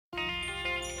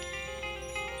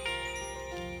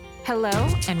Hello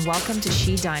and welcome to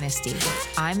She Dynasty.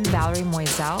 I'm Valerie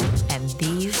Moiselle, and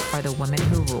these are the women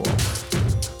who rule.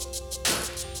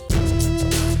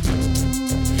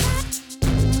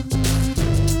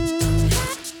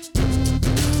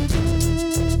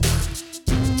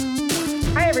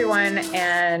 Hi, everyone,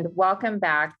 and welcome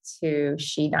back to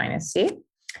She Dynasty.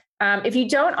 If you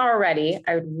don't already,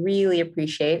 I would really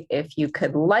appreciate if you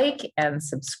could like and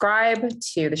subscribe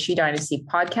to the She Dynasty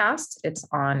podcast. It's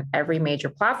on every major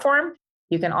platform.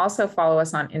 You can also follow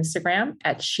us on Instagram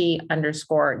at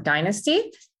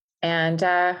she_dynasty, and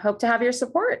hope to have your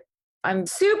support. I'm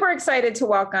super excited to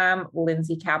welcome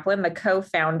Lindsay Kaplan, the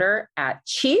co-founder at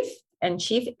Chief. And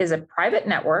Chief is a private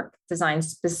network designed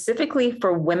specifically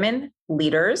for women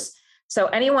leaders. So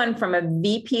anyone from a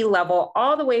VP level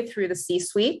all the way through the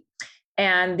C-suite.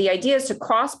 And the idea is to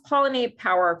cross-pollinate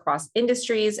power across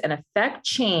industries and affect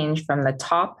change from the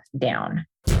top down.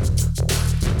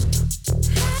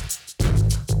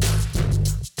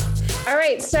 All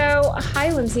right. So hi,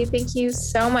 Lindsay. Thank you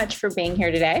so much for being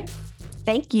here today.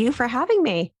 Thank you for having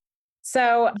me.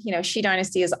 So, She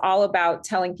Dynasty is all about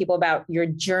telling people about your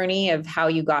journey of how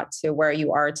you got to where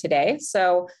you are today.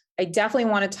 So I definitely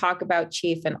want to talk about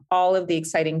Chief and all of the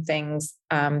exciting things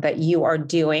that you are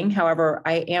doing. However,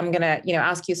 I am going to,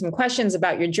 ask you some questions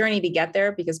about your journey to get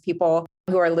there, because people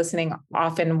who are listening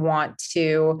often want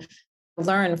to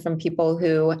learn from people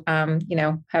who,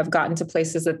 have gotten to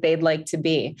places that they'd like to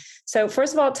be. So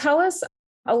first of all, tell us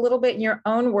a little bit in your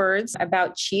own words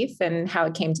about Chief and how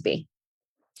it came to be.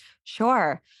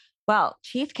 Sure. Well,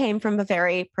 Chief came from a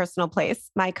very personal place.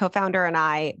 My co-founder and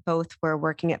I both were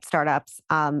working at startups,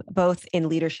 both in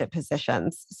leadership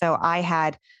positions. So I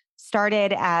had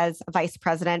started as a vice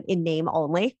president in name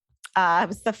only. I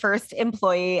was the first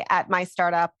employee at my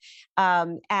startup.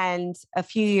 And a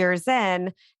few years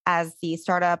in, as the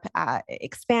startup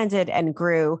expanded and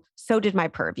grew, so did my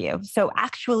purview. So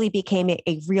actually became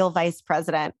a real vice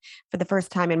president for the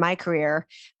first time in my career,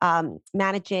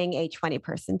 managing a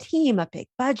 20-person team, a big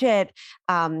budget,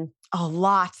 a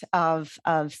lot of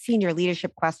senior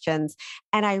leadership questions.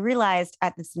 And I realized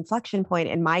at this inflection point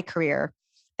in my career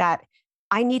that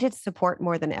I needed support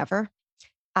more than ever.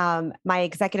 My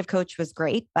executive coach was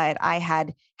great, but I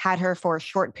had her for a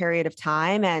short period of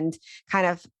time and kind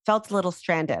of felt a little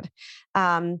stranded.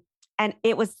 And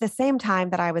it was the same time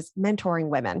that I was mentoring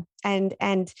women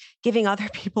and giving other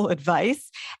people advice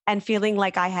and feeling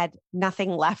like I had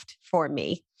nothing left for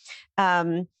me.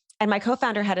 And my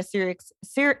co-founder had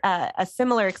a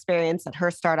similar experience at her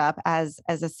startup as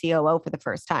a COO for the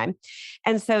first time.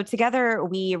 And so together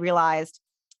we realized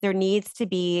there needs to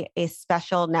be a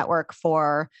special network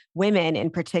for women in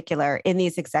particular in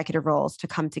these executive roles to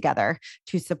come together,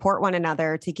 to support one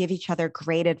another, to give each other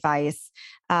great advice.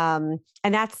 And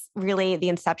that's really the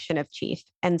inception of Chief.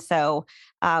 And so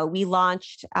we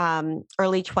launched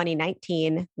early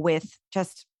 2019 with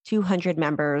just 200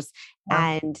 members.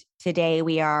 Wow. And today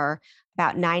we are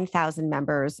about 9,000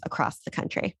 members across the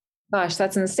country. Gosh,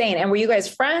 that's insane. And were you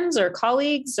guys friends or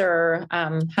colleagues, or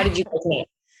how did you guys meet?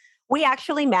 We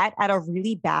actually met at a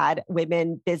really bad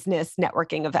women business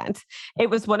networking event. It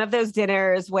was one of those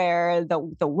dinners where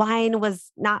the wine was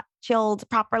not chilled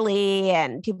properly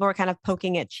and people were kind of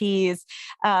poking at cheese.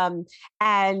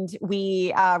 And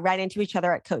we ran into each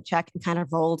other at coat check and kind of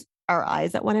rolled our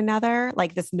eyes at one another,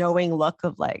 like this knowing look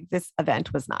of like, this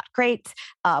event was not great,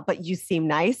 but you seem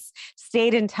nice.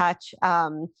 Stayed in touch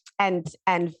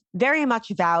and very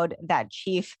much vowed that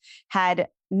Chief had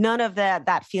none of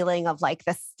that feeling of like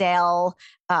the stale,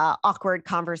 awkward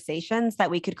conversations,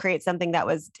 that we could create something that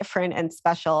was different and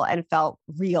special and felt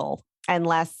real and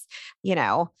less,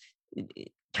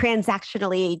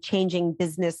 transactionally changing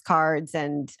business cards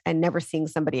and never seeing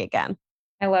somebody again.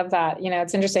 I love that.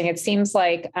 It's interesting. It seems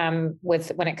like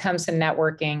when it comes to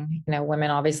networking,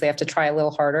 women obviously have to try a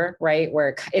little harder, right?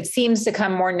 Where it seems to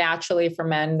come more naturally for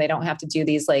men. They don't have to do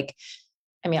these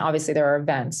obviously there are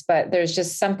events, but there's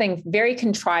just something very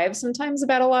contrived sometimes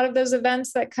about a lot of those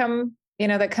events that come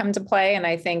to play. And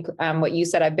I think what you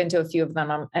said, I've been to a few of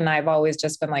them and I've always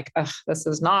just been like, this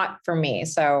is not for me.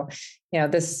 So,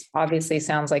 this obviously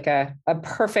sounds like a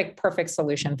perfect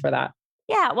solution for that.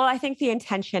 Yeah. Well, I think the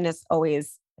intention is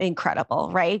always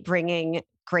incredible, right? Bringing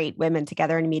great women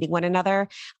together and meeting one another.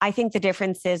 I think the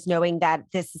difference is knowing that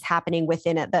this is happening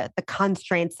within the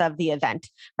constraints of the event,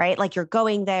 right? Like you're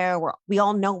going there, we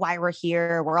all know why we're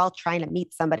here. We're all trying to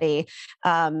meet somebody.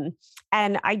 And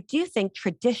I do think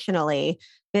traditionally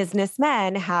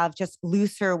businessmen have just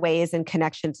looser ways and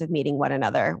connections of meeting one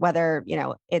another, whether,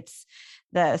 it's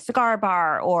the cigar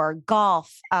bar or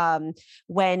golf,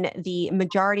 when the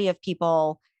majority of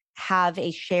people have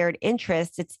a shared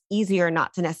interest, it's easier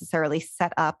not to necessarily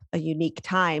set up a unique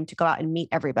time to go out and meet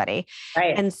everybody.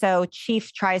 Right. And so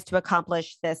Chief tries to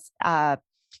accomplish this,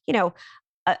 you know,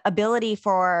 ability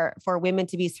for women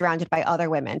to be surrounded by other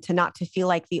women, to not to feel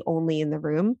like the only in the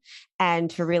room, and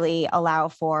to really allow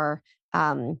for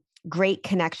great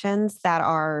connections that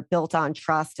are built on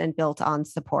trust and built on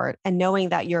support, and knowing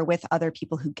that you're with other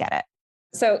people who get it.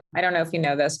 So I don't know if you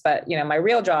know this, but my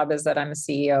real job is that I'm a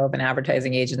CEO of an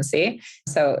advertising agency.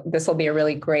 So this will be a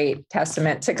really great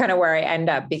testament to kind of where I end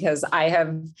up, because I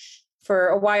have for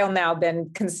a while now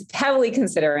been heavily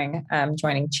considering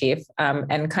joining Chief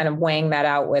and kind of weighing that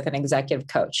out with an executive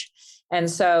coach. And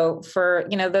so for,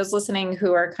 those listening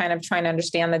who are kind of trying to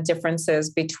understand the differences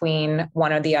between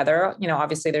one or the other,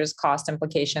 obviously there's cost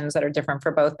implications that are different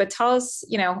for both, but tell us,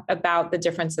 about the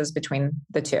differences between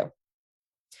the two.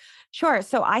 Sure.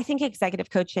 So I think executive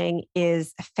coaching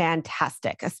is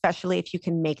fantastic, especially if you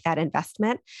can make that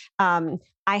investment.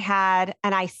 I had,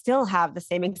 and I still have the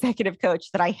same executive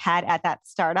coach that I had at that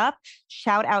startup.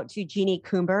 Shout out to Jeannie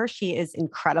Coomber. She is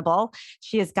incredible.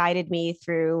 She has guided me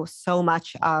through so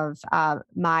much of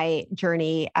my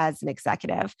journey as an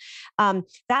executive.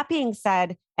 That being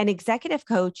said, an executive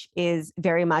coach is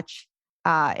very much,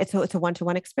 it's a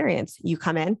one-to-one experience. You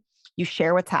come in, you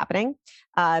share what's happening.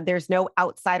 There's no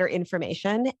outsider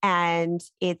information, and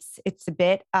it's a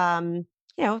bit, the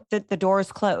door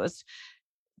is closed.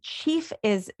 Chief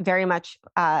is very much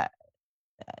the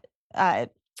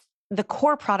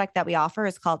core product that we offer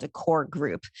is called a core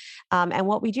group, and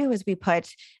what we do is we put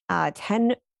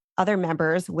 10 other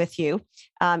members with you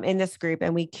in this group,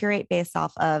 and we curate based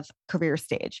off of career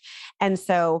stage. And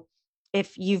so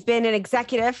if you've been an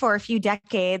executive for a few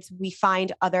decades, we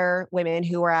find other women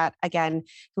who are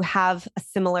who have a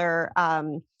similar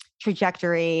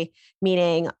trajectory,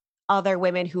 meaning other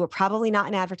women who are probably not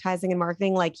in advertising and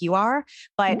marketing like you are,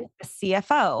 but a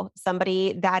CFO,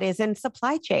 somebody that is in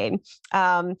supply chain.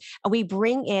 We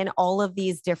bring in all of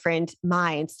these different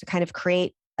minds to kind of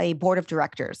create a board of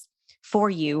directors for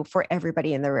you, for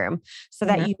everybody in the room, so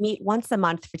that you meet once a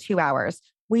month for 2 hours.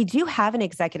 We do have an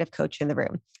executive coach in the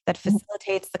room that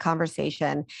facilitates the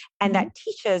conversation and that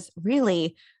teaches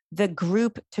really the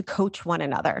group to coach one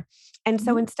another. And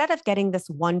so instead of getting this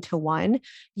one-to-one,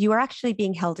 you are actually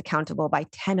being held accountable by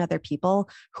 10 other people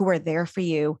who are there for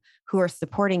you, who are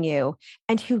supporting you,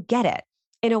 and who get it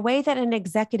in a way that an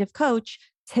executive coach,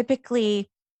 typically,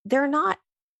 they're not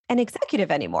an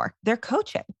executive anymore. They're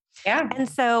coaching. Yeah. And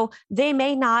so they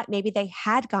may not, maybe they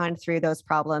had gone through those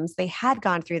problems. They had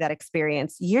gone through that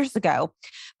experience years ago,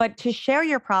 but to share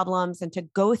your problems and to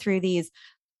go through these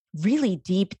really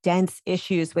deep, dense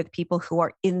issues with people who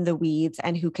are in the weeds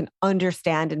and who can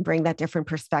understand and bring that different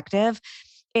perspective,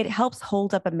 it helps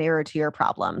hold up a mirror to your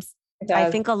problems.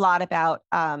 I think a lot about,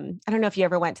 I don't know if you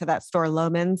ever went to that store,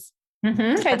 Loehmann's.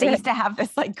 But they used to have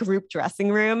this like group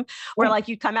dressing room where like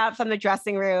you'd come out from the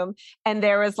dressing room and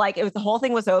there was like, the whole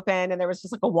thing was open and there was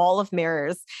just like a wall of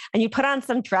mirrors, and you put on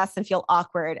some dress and feel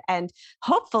awkward. And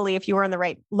hopefully if you were in the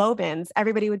right Loehmann's,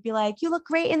 everybody would be like, you look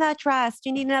great in that dress. Do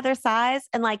you need another size?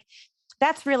 And like,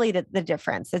 that's really the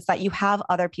difference. It's that you have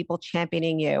other people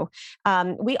championing you.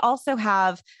 We also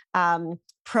have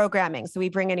programming. So we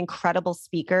bring in incredible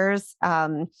speakers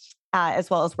as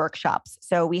well as workshops.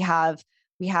 So we have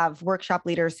workshop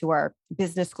leaders who are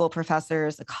business school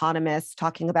professors, economists,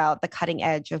 talking about the cutting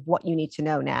edge of what you need to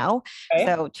know now. Right.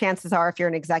 So chances are, if you're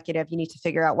an executive, you need to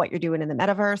figure out what you're doing in the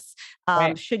metaverse.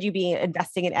 Right. Should you be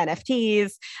investing in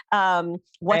NFTs?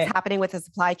 What's happening with the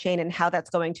supply chain and how that's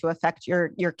going to affect your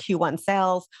Q1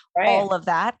 sales? Right. All of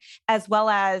that, as well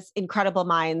as incredible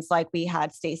minds like we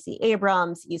had Stacey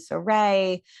Abrams, Issa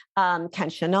Rae, Ken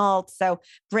Chenault. So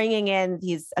bringing in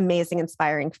these amazing,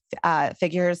 inspiring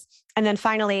figures. And then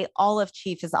finally, all of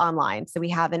Chief is online. So we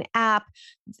have an app.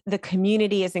 The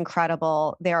community is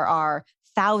incredible. There are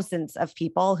thousands of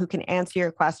people who can answer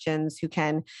your questions, who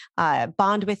can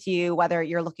bond with you, whether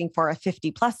you're looking for a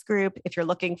 50+ group, if you're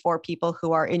looking for people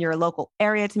who are in your local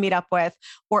area to meet up with,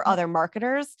 or other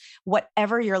marketers,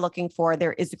 whatever you're looking for,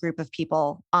 there is a group of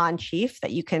people on Chief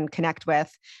that you can connect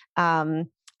with.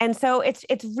 And so it's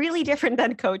really different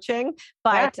than coaching,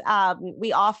 but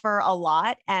we offer a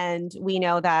lot, and we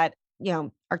know that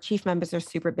our Chief members are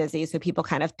super busy. So people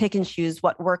kind of pick and choose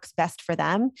what works best for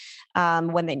them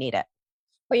when they need it.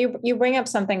 Well, you bring up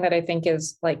something that I think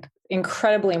is like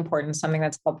incredibly important, something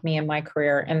that's helped me in my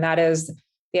career. And that is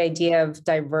the idea of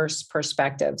diverse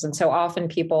perspectives. And so often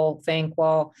people think,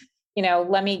 well,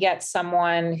 let me get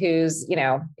someone who's,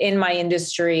 in my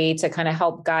industry to kind of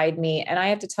help guide me. And I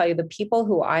have to tell you, the people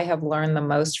who I have learned the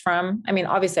most from, I mean,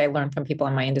 obviously I learned from people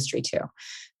in my industry too,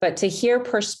 but to hear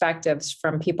perspectives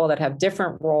from people that have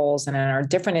different roles and are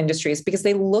different industries, because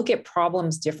they look at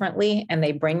problems differently and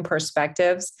they bring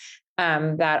perspectives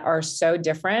that are so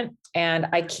different. And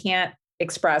I can't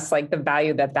express like the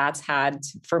value that that's had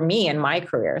for me in my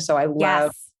career. So I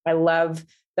love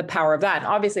the power of that. And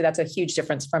obviously that's a huge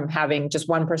difference from having just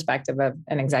one perspective of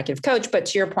an executive coach, but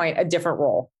to your point, a different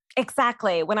role.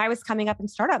 Exactly. When I was coming up in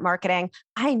startup marketing,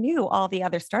 I knew all the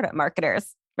other startup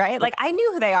marketers, right? Like I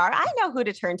knew who they are. I know who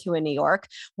to turn to in New York.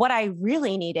 What I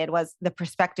really needed was the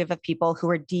perspective of people who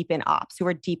were deep in ops, who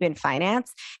were deep in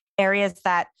finance, areas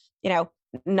that,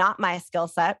 not my skill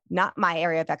set, not my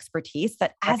area of expertise,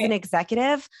 that as an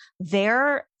executive,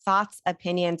 their thoughts,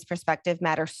 opinions, perspective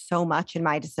matter so much in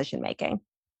my decision making.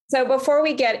 So before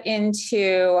we get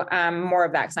into more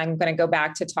of that, because I'm going to go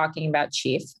back to talking about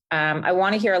Chief, I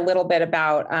want to hear a little bit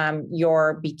about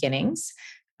your beginnings.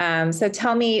 So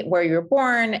tell me where you were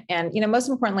born, and most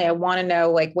importantly, I want to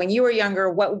know, like, when you were younger,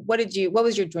 what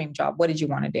was your dream job? What did you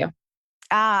want to do?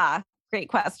 Great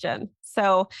question.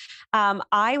 So,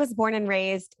 I was born and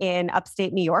raised in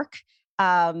upstate New York.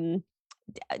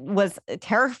 Was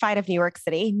terrified of New York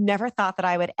City. Never thought that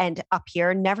I would end up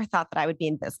here. Never thought that I would be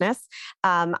in business.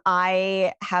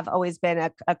 I have always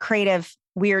been a creative,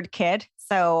 weird kid.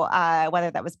 So whether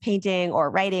that was painting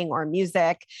or writing or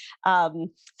music,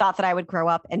 thought that I would grow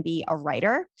up and be a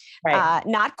writer. Right.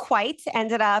 Not quite.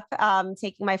 Ended up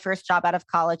taking my first job out of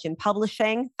college in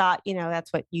publishing. Thought,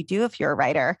 that's what you do if you're a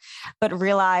writer, but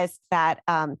realized that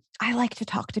I like to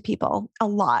talk to people a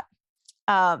lot.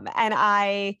 And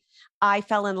I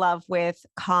fell in love with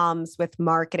comms, with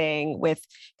marketing, with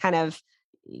kind of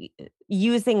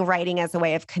using writing as a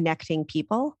way of connecting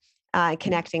people,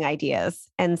 connecting ideas.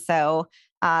 And so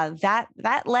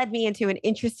that led me into an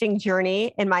interesting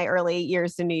journey in my early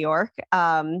years in New York.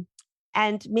 And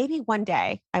maybe one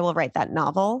day I will write that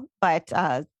novel, but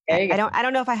I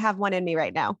don't know if I have one in me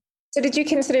right now. So did you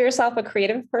consider yourself a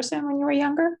creative person when you were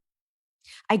younger?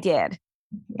 I did.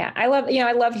 Yeah, I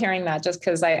love hearing that, just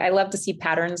because I love to see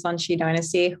patterns on She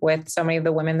Dynasty with so many of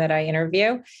the women that I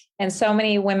interview. And so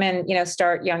many women,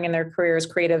 start young in their careers,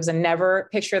 creatives, and never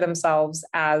picture themselves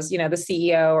as, the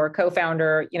CEO or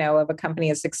co-founder, of a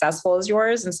company as successful as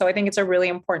yours. And so I think it's a really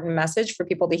important message for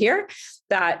people to hear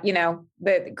that,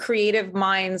 the creative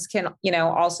minds can,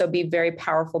 also be very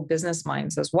powerful business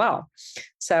minds as well.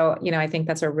 So, I think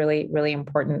that's a really, really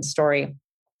important story.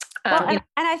 Well, and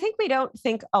I think we don't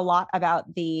think a lot about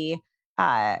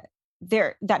that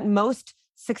most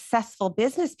successful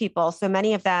business people, so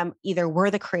many of them either were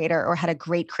the creator or had a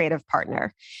great creative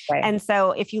partner. Right. And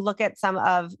so if you look at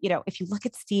if you look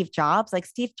at Steve Jobs, like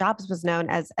Steve Jobs was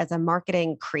known as a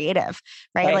marketing creative,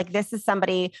 right? Like this is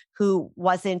somebody who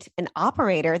wasn't an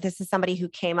operator. This is somebody who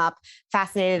came up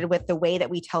fascinated with the way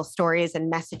that we tell stories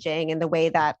and messaging and the way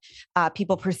that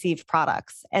people perceive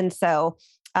products. And so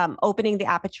opening the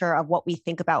aperture of what we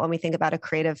think about when we think about a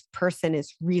creative person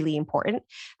is really important.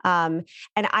 And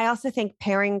I also think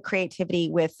pairing creativity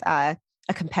with a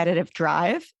competitive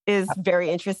drive is very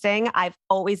interesting. I've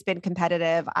always been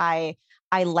competitive. I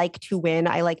like to win.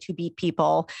 I like to beat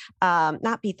people,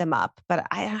 not beat them up, but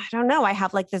I don't know. I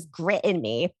have like this grit in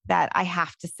me that I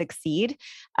have to succeed.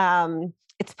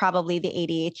 It's probably the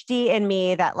ADHD in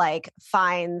me that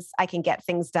finds I can get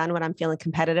things done when I'm feeling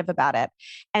competitive about it.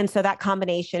 And so that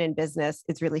combination in business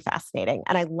is really fascinating.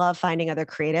 And I love finding other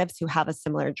creatives who have a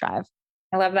similar drive.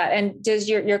 I love that. And does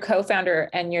your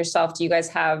co-founder and yourself, do you guys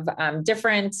have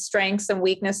different strengths and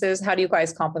weaknesses? How do you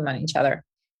guys complement each other?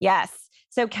 Yes.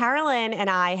 So Carolyn and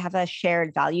I have a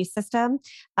shared value system.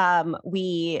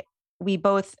 We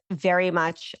both very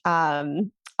much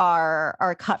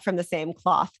are cut from the same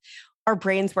cloth. Our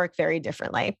brains work very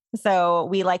differently. So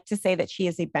we like to say that she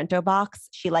is a bento box.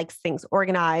 She likes things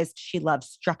organized. She loves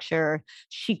structure.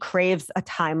 She craves a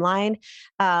timeline.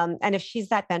 And if she's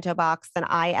that bento box, then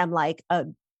I am like a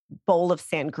bowl of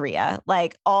sangria,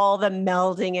 like all the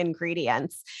melding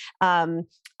ingredients.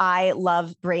 I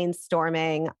love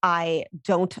brainstorming. I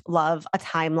don't love a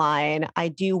timeline. I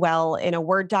do well in a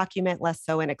Word document, less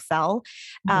so in Excel.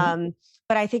 Mm-hmm.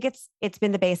 But I think it's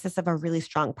been the basis of a really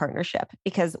strong partnership,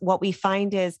 because what we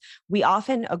find is we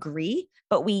often agree,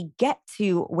 but we get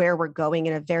to where we're going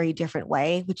in a very different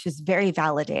way, which is very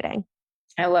validating.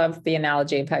 I love the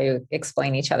analogy of how you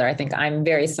explain each other. I think I'm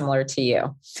very similar to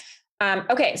you.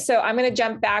 Okay, so I'm going to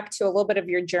jump back to a little bit of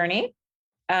your journey.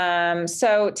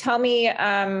 So tell me,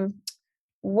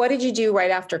 what did you do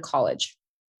right after college?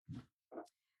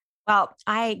 Well,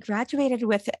 I graduated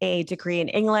with a degree in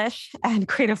English and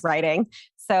creative writing.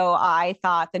 So I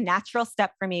thought the natural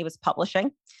step for me was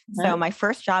publishing. So Mhm. my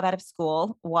first job out of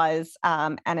school was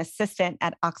an assistant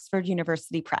at Oxford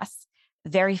University Press.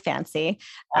 Very fancy.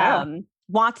 Wow.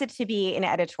 Wanted to be an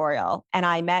editorial. And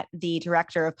I met the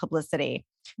director of publicity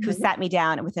who Mhm. sat me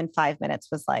down and within 5 minutes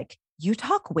was like, "You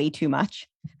talk way too much.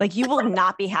 Like, you will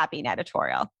not be happy in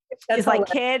editorial." That's He's like,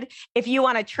 hilarious. "Kid, if you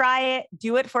want to try it,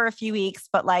 do it for a few weeks,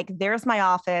 but like, there's my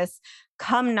office.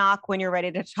 Come knock when you're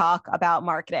ready to talk about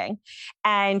marketing."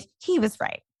 And he was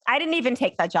right. I didn't even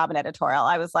take that job in editorial.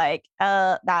 I was like,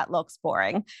 that looks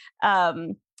boring.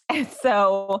 Um, and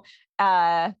so,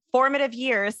 formative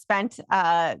years spent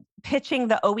pitching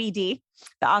the OED,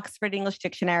 the Oxford English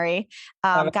Dictionary.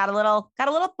 Love Got a little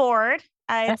bored.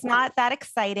 it. It's not that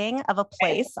exciting of a Right.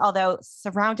 place, although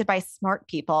surrounded by smart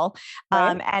people.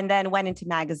 Right. And then went into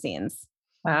magazines.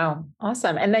 Wow.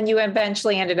 Awesome. And then you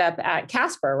eventually ended up at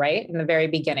Casper, right? In the very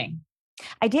beginning.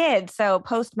 I did. So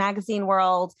post magazine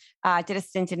world, did a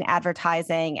stint in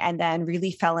advertising, and then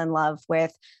really fell in love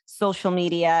with social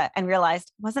media and realized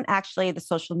it wasn't actually the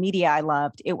social media I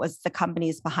loved. It was the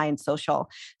companies behind social.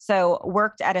 So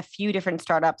worked at a few different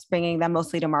startups, bringing them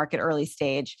mostly to market early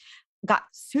stage, got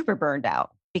super burned out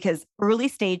because early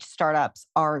stage startups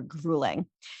are grueling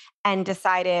and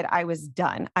decided I was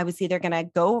done. I was either going to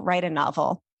go write a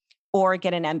novel or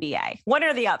get an MBA, one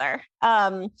or the other.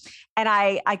 And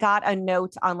I got a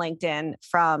note on LinkedIn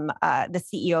from the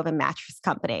CEO of a mattress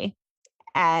company.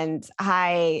 And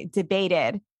I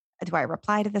debated, do I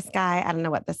reply to this guy? I don't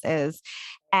know what this is.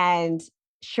 And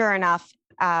sure enough,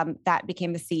 that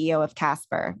became the CEO of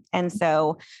Casper. And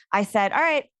so I said, all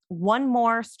right, one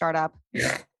more startup.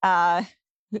 Uh,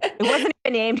 it wasn't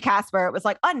even named Casper. It was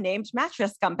like unnamed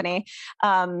mattress company.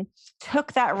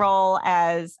 Took that role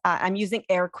as I'm using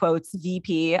air quotes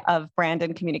VP of brand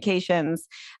and communications.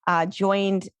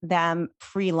 Joined them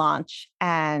pre-launch,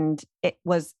 and it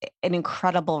was an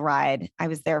incredible ride. I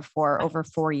was there for over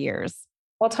 4 years.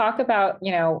 We'll talk about,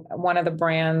 one of the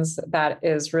brands that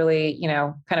is really,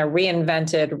 kind of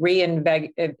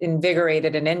reinvented,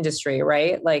 invigorated an industry,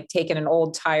 right? Like taken an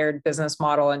old tired business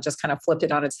model and just kind of flipped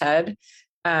it on its head.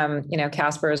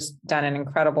 Casper's done an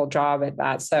incredible job at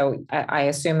that. So I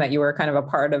assume that you were kind of a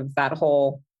part of that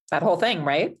whole thing,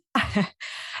 right?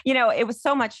 It was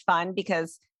so much fun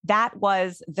because that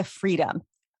was the freedom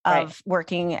Right. of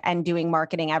working and doing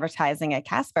marketing advertising at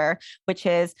Casper, which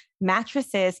is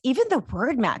mattresses, even the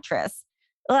word mattress.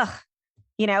 Ugh,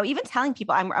 even telling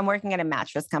people I'm working at a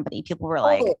mattress company, people were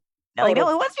Totally. like, Totally. no,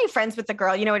 who wants to be friends with the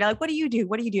girl? And like, what do you do?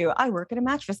 What do you do? I work at a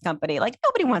mattress company. Like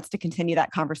nobody wants to continue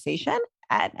that conversation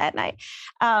at night.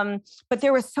 But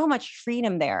there was so much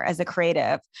freedom there as a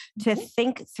creative to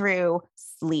think through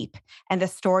sleep and the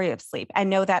story of sleep and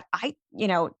know that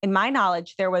in my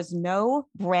knowledge, there was no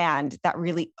brand that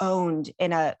really owned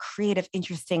in a creative,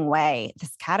 interesting way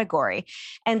this category.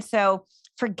 And so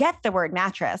forget the word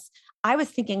mattress. I was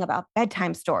thinking about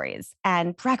bedtime stories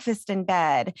and breakfast in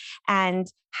bed and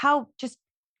how just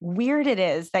weird it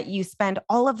is that you spend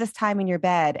all of this time in your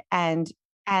bed and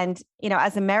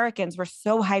as Americans we're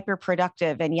so hyper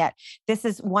productive, and yet this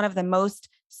is one of the most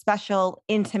special,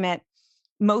 intimate,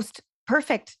 most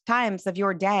perfect times of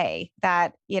your day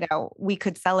that we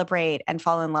could celebrate and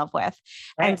fall in love with.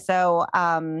 And Right. so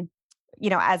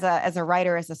as a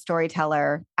writer, as a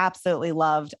storyteller, absolutely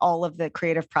loved all of the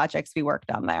creative projects we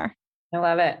worked on there. I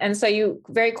love it. And so you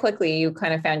very quickly you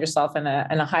kind of found yourself in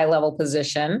a high level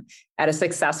position at a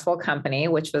successful company,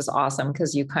 which was awesome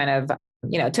because you kind of,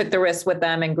 took the risk with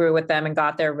them and grew with them and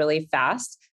got there really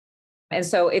fast. And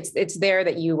so it's there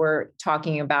that you were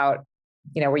talking about,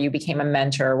 where you became a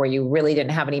mentor, where you really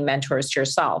didn't have any mentors to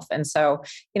yourself. And so,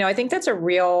 I think that's a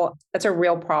real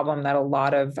problem that a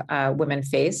lot of women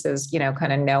face is,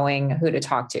 kind of knowing who to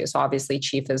talk to. So obviously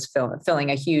Chief is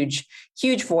filling a huge,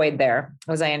 huge void there,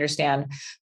 as I understand.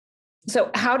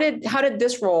 So how did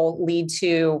this role lead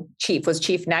to Chief? Was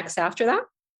Chief next after that?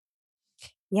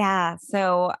 Yeah.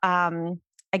 So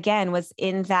again, was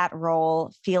in that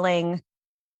role feeling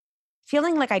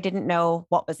like I didn't know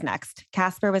what was next.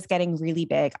 Casper was getting really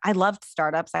big. I loved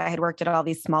startups. I had worked at all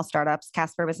these small startups.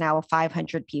 Casper was now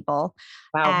 500 people.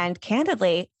 Wow. And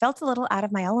candidly, felt a little out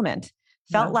of my element.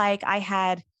 Felt Wow. like I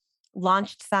had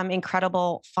launched some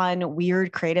incredible, fun,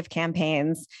 weird, creative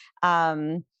campaigns,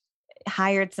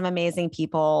 hired some amazing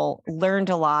people, learned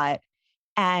a lot,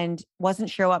 and wasn't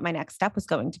sure what my next step was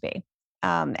going to be.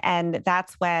 And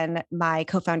that's when my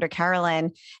co-founder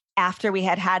Carolyn, after we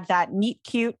had that meet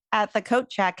cute at the coat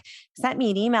check, sent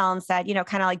me an email and said,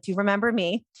 kind of like, do you remember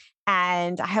me?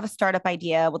 and I have a startup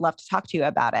idea. Would love to talk to you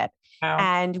about it. Wow.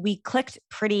 And we clicked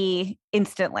pretty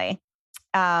instantly.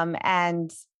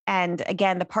 And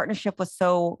again, the partnership was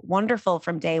so wonderful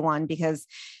from day one because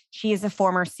she is a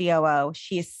former COO.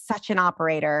 She is such an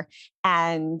operator,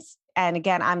 and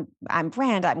again, I'm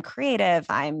brand, I'm creative.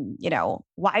 I'm,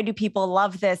 why do people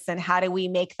love this, and how do we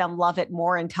make them love it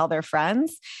more and tell their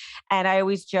friends? And I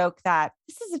always joke that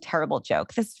this is a terrible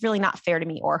joke. This is really not fair to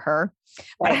me or her.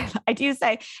 Right. But I do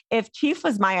say, if Chief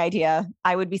was my idea,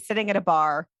 I would be sitting at a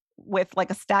bar with like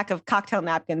a stack of cocktail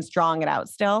napkins, drawing it out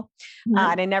still. Mhm.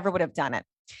 And I never would have done it.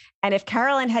 And if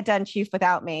Carolyn had done Chief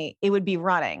without me, it would be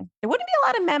running. There wouldn't be a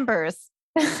lot of members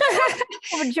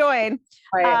who would join.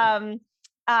 Right.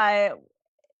 Uh,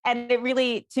 and it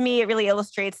really, to me, it really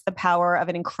illustrates the power of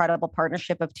an incredible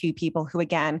partnership of two people who,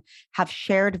 again, have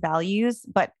shared values,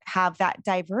 but have that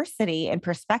diversity and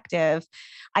perspective.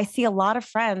 I see a lot of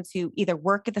friends who either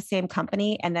work at the same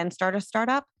company and then start a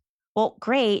startup. Well,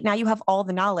 great. Now you have all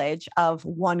the knowledge of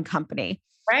one company.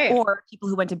 Right. Or people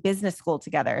who went to business school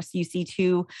together. So you see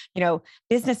two,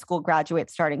 business school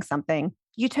graduates starting something.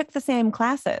 You took the same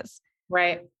classes.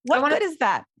 Right. What good is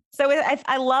that? So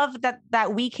I love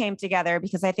that we came together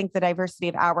because I think the diversity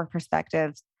of our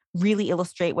perspectives really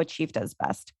illustrate what Chief does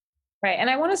best. Right. And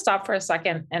I want to stop for a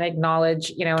second and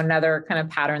acknowledge, another kind of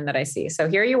pattern that I see. So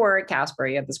here you were at Casper,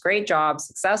 you had this great job,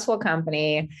 successful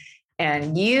company,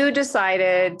 and you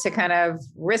decided to kind of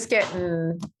risk it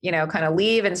and, kind of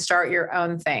leave and start your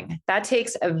own thing. That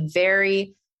takes a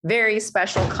very, very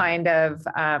special kind of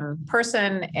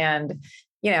person. And,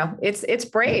 it's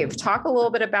brave. Talk a little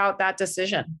bit about that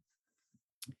decision.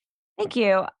 Thank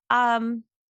you. I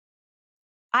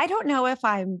don't know if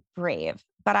I'm brave,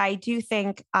 but I do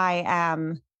think I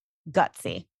am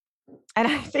gutsy. And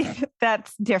I think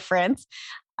that's different.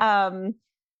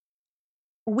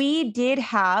 We did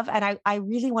have, and I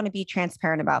really want to be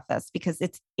transparent about this because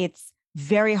it's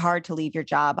very hard to leave your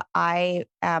job. I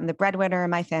am the breadwinner in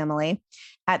my family.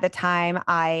 At the time,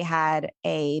 I had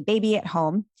a baby at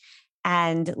home,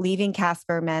 and leaving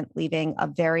Casper meant leaving a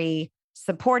very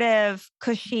supportive,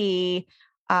 cushy,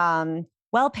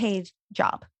 well-paid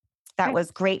job that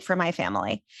was great for my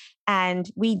family. And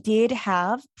we did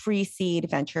have pre-seed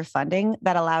venture funding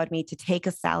that allowed me to take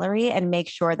a salary and make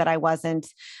sure that I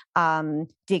wasn't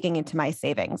digging into my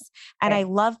savings. And I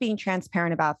love being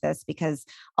transparent about this because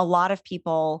a lot of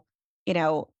people,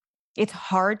 it's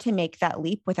hard to make that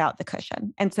leap without the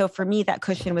cushion. And so for me, that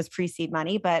cushion was pre-seed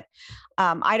money, but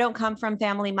I don't come from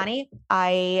family money.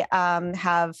 I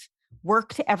have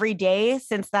worked every day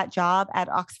since that job at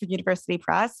Oxford University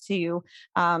Press to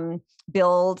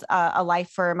build a life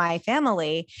for my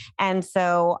family. And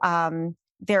so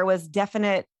there was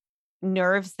definite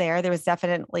nerves there. There was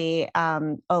definitely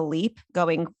a leap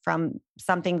going from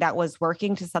something that was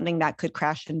working to something that could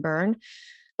crash and burn.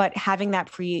 But having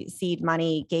that pre-seed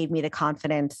money gave me the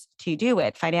confidence to do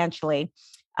it financially.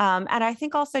 And I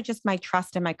think also just my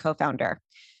trust in my co-founder.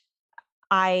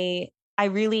 I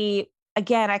really,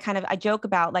 again, I joke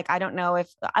about, like, I don't know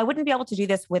if I wouldn't be able to do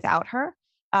this without her.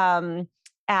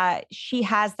 She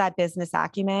has that business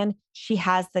acumen. She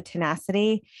has the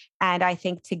tenacity. And I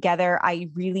think together, I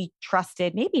really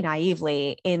trusted, maybe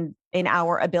naively, in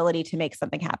our ability to make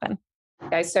something happen.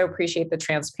 I so appreciate the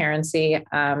transparency.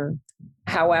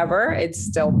 However, it's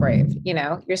still brave.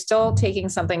 You're still taking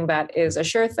something that is a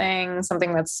sure thing,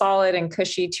 something that's solid and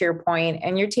cushy, to your point,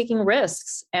 and you're taking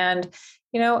risks. And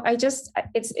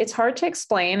it's hard to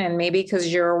explain. And maybe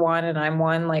because you're one and I'm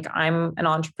one, like, I'm an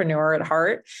entrepreneur at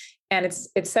heart. And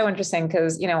it's so interesting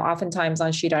because, oftentimes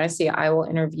on She Dynasty, I will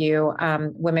interview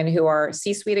women who are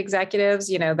C-suite executives,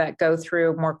 that go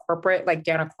through more corporate, like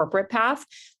down a corporate path.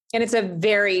 And it's a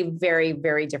very, very,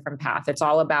 very different path. It's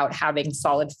all about having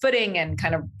solid footing and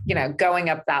kind of, going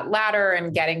up that ladder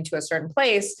and getting to a certain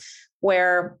place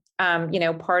where,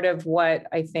 part of what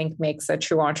I think makes a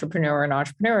true entrepreneur an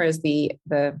entrepreneur is the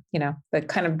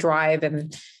kind of drive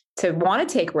and to want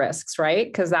to take risks, right?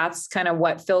 Because that's kind of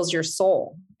what fills your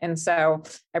soul. And so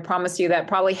I promise you that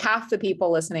probably half the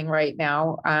people listening right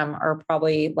now are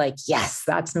probably like, yes,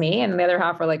 that's me. And the other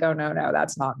half are like, oh, no,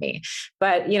 that's not me.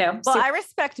 But, well, I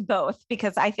respect both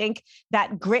because I think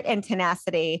that grit and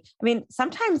tenacity,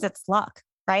 sometimes it's luck,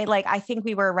 right? Like, I think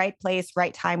we were right place,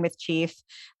 right time with Chief.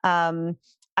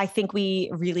 I think we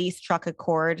really struck a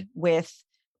chord with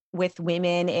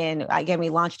women. And again, we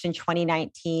launched in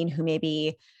 2019 who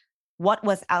maybe what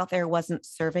was out there wasn't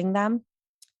serving them.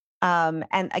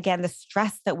 And again, the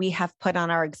stress that we have put on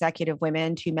our executive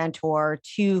women to mentor,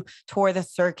 to tour the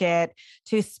circuit,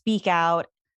 to speak out,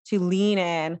 to lean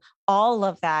in, all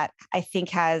of that, I think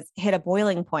has hit a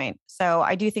boiling point. So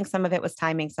I do think some of it was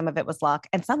timing, some of it was luck,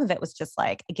 and some of it was just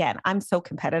like, again, I'm so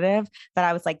competitive that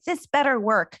I was like, this better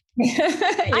work.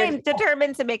 I am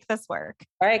determined to make this work.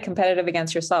 All right. Competitive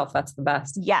against yourself. That's the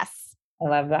best. Yes. I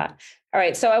love that. All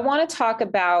right. So I want to talk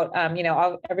about,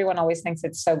 everyone always thinks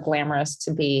it's so glamorous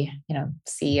to be,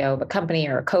 CEO of a company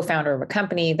or a co-founder of a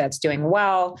company that's doing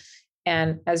well.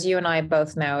 And as you and I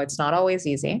both know, it's not always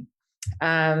easy.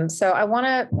 So I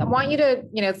want you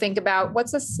to, think about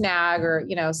what's a snag or,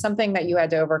 something that you had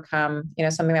to overcome,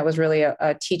 something that was really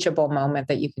a teachable moment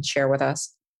that you could share with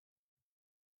us.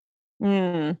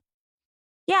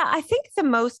 Yeah, I think the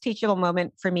most teachable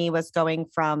moment for me was going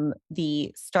from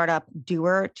the startup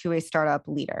doer to a startup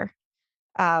leader.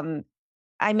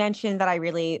 I mentioned that I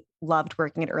really loved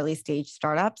working at early stage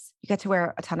startups. You get to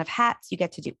wear a ton of hats, you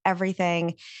get to do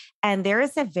everything. And there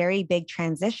is a very big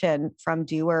transition from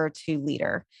doer to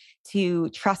leader, to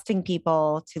trusting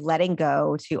people, to letting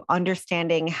go, to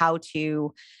understanding how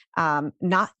to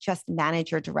not just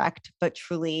manage or direct, but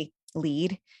truly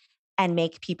lead and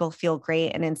make people feel great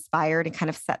and inspired and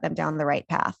kind of set them down the right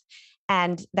path.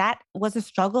 And that was a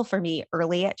struggle for me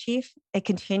early at Chief. It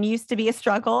continues to be a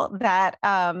struggle that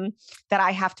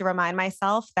I have to remind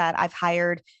myself that I've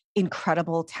hired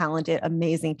incredible, talented,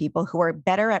 amazing people who are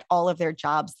better at all of their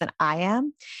jobs than I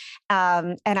am.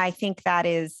 And I think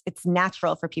it's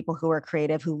natural for people who are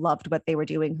creative, who loved what they were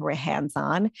doing, who were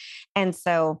hands-on. And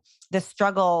so the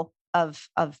struggle of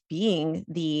being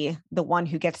the one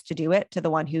who gets to do it to the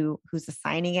one who's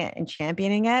assigning it and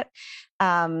championing it.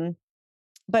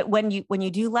 But when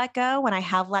you do let go, when I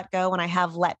have let go, when I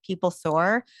have let people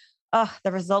soar,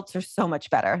 the results are so much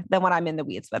better than when I'm in the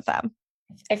weeds with them.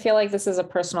 I feel like this is a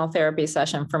personal therapy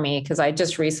session for me because I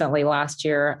just recently last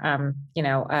year,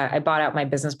 I bought out my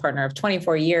business partner of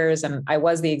 24 years and I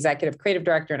was the executive creative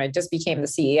director and I just became the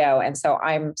CEO. And so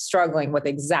I'm struggling with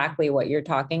exactly what you're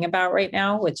talking about right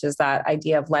now, which is that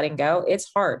idea of letting go. It's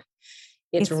hard.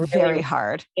 It's really, very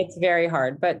hard. It's very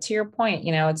hard. But to your point,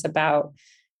 it's about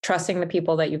trusting the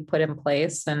people that you've put in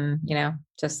place and,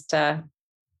 just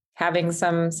having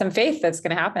some faith that's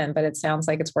going to happen, but it sounds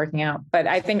like it's working out. But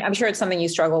I'm sure it's something you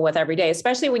struggle with every day,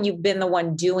 especially when you've been the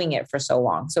one doing it for so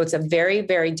long. So it's a very,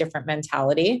 very different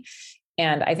mentality.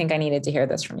 And I think I needed to hear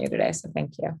this from you today. So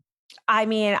thank you. I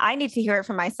mean, I need to hear it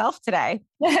from myself today.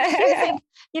 Listen,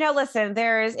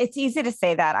 it's easy to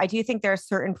say that. I do think there are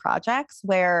certain projects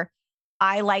where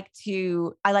I like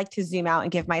to zoom out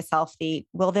and give myself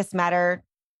will this matter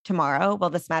tomorrow? Will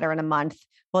this matter in a month?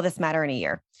 Will this matter in a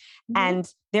year? Mm-hmm.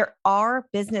 And there are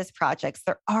business projects.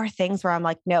 There are things where I'm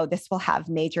like, no, this will have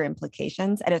major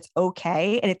implications and it's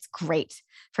okay. And it's great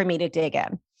for me to dig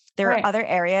in. There are other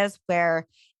areas where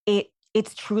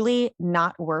it's truly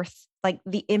not worth, like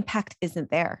the impact isn't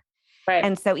there. Right.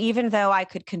 And so even though I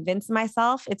could convince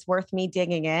myself it's worth me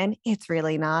digging in, it's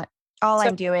really not.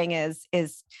 I'm doing is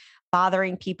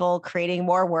bothering people, creating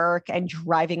more work and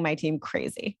driving my team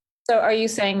crazy. So are you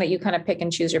saying that you kind of pick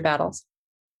and choose your battles?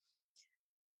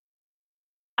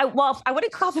 I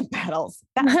wouldn't call them battles.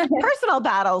 Personal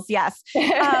battles, yes.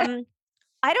 I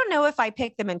don't know if I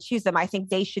pick them and choose them. I think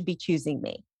they should be choosing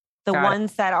me. The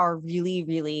ones that are really,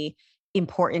 really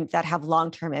important, that have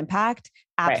long-term impact.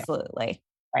 Absolutely.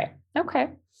 Right. Okay.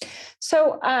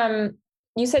 So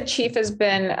you said Chief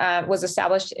was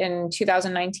established in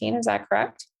 2019. Is that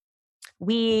correct?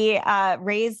 We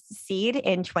raised seed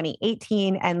in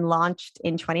 2018 and launched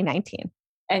in 2019.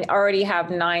 And already have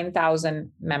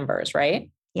 9,000 members, right?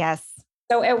 Yes.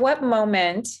 So at what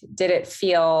moment did it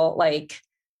feel like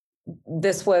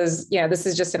this was, this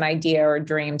is just an idea or a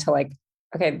dream to like,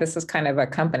 okay, this is kind of a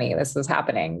company. This is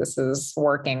happening. This is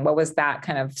working. What was that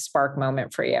kind of spark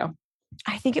moment for you?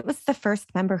 I think it was the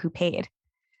first member who paid.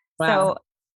 Wow. So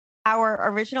our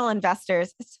original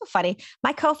investors, it's so funny.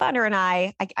 My co-founder and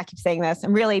I keep saying this,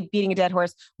 I'm really beating a dead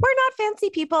horse. We're not fancy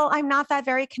people. I'm not that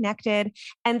very connected.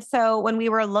 And so when we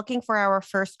were looking for our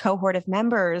first cohort of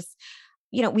members,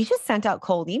 we just sent out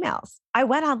cold emails. I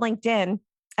went on LinkedIn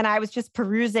and I was just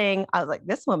perusing. I was like,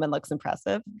 this woman looks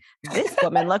impressive. This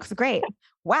woman looks great.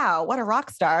 Wow, what a rock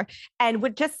star. And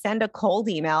would just send a cold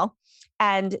email.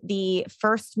 And the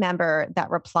first member that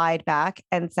replied back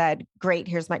and said, great,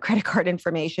 here's my credit card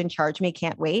information, charge me,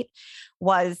 can't wait,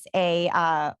 was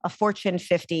a Fortune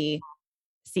 50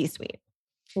 C-suite.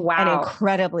 Wow. An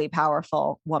incredibly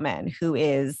powerful woman who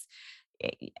is,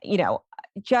 it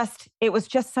was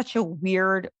just such a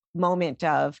weird moment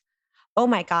of, oh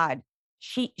my God,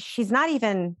 she's not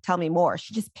even, tell me more.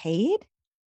 She just paid?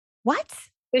 What?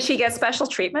 Did she get special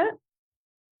treatment?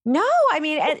 No, I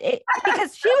mean,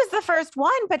 because she was the first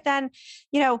one, but then,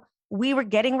 we were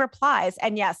getting replies.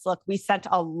 And yes, look, we sent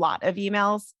a lot of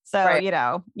emails. So,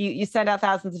 Right. you send out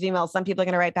thousands of emails, some people are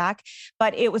going to write back,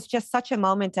 but it was just such a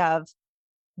moment of,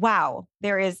 wow,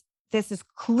 this is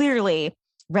clearly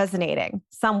resonating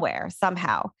somewhere,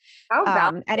 somehow.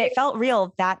 How And it felt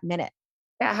real that minute.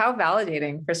 Yeah, how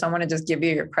validating for someone to just give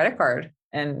you your credit card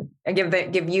and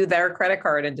give you their credit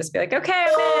card and just be like, okay,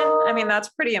 I'm in. I mean, that's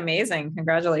pretty amazing.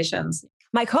 Congratulations.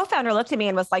 My co-founder looked at me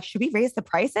and was like, should we raise the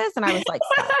prices? And I was like,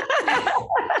 stop.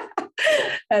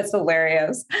 That's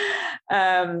hilarious.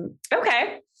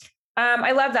 Okay.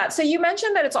 I love that. So you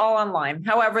mentioned that it's all online.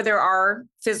 However, there are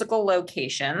physical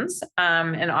locations.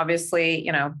 And obviously,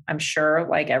 I'm sure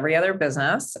like every other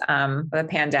business, the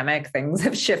pandemic, things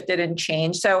have shifted and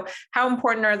changed. So how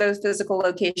important are those physical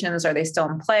locations? Are they still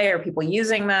in play? Are people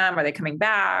using them? Are they coming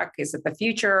back? Is it the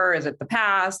future? Is it the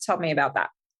past? Tell me about that.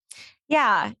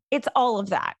 Yeah, it's all of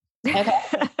that. Okay.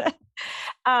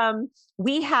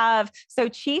 So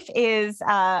Chief is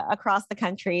across the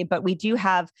country, but we do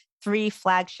have 3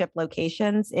 flagship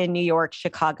locations in New York,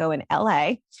 Chicago, and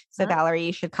LA. So Valerie,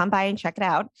 you should come by and check it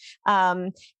out.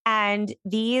 And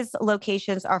these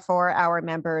locations are for our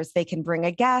members. They can bring a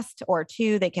guest or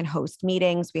 2. They can host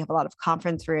meetings. We have a lot of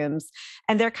conference rooms,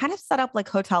 and they're kind of set up like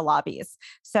hotel lobbies.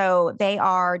 So they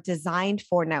are designed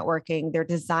for networking. They're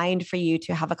designed for you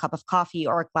to have a cup of coffee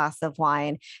or a glass of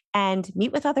wine and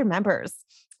meet with other members.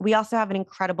 We also have an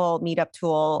incredible meetup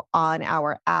tool on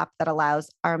our app that allows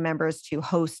our members to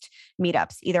host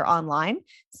meetups either online.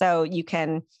 So you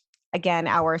can, again,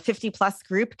 our 50 plus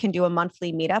group can do a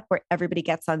monthly meetup where everybody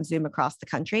gets on Zoom across the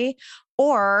country,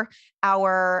 or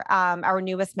our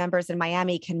newest members in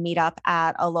Miami can meet up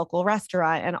at a local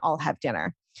restaurant and all have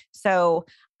dinner. So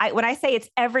when I say it's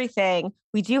everything,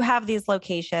 we do have these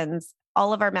locations.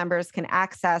 All of our members can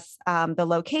access the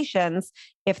locations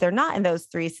if they're not in those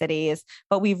 3 cities,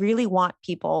 but we really want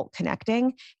people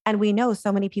connecting. And we know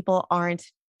so many people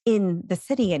aren't in the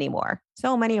city anymore.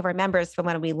 So many of our members from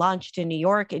when we launched in New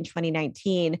York in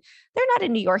 2019, they're not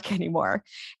in New York anymore.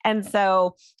 And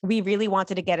so we really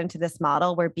wanted to get into this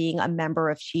model where being a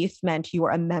member of Chief meant you were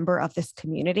a member of this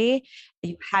community.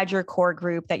 You had your core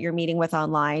group that you're meeting with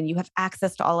online. You have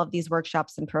access to all of these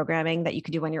workshops and programming that you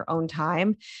can do on your own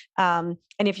time. And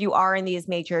if you are in these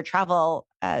major travel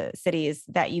cities,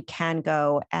 that you can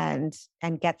go and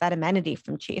get that amenity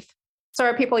from Chief. So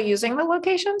are people using the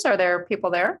locations? Are there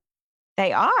people there?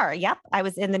 They are. Yep. I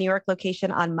was in the New York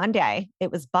location on Monday.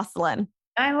 It was bustling.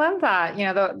 I love that.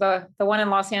 The one in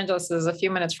Los Angeles is a few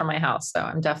minutes from my house. So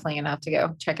I'm definitely going to have to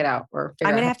go check it out. I'm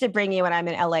going to have to bring you when I'm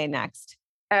in LA next.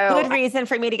 Oh, good reason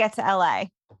for me to get to LA.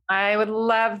 I would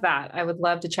love that. I would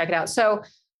love to check it out. So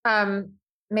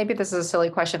maybe this is a silly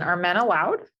question. Are men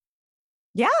allowed?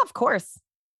 Yeah, of course.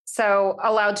 So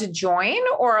allowed to join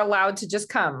or allowed to just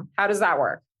come? How does that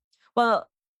work? Well,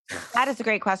 that is a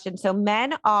great question. So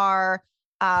men are,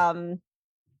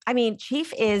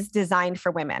 Chief is designed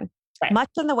for women, right, much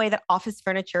in the way that office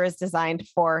furniture is designed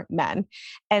for men.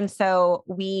 And so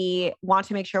we want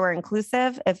to make sure we're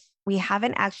inclusive. If we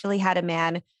haven't actually had a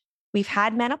man, we've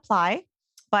had men apply,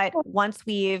 but once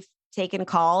we've taken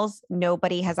calls,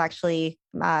 nobody has actually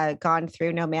gone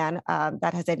through, no man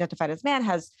that has identified as man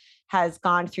has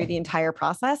gone through the entire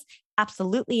process.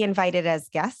 Absolutely invited as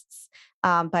guests.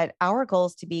 But our goal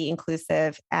is to be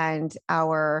inclusive, and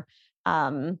our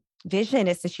vision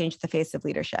is to change the face of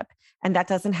leadership. And that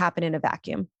doesn't happen in a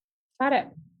vacuum. Got it.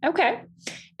 Okay.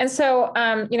 And so,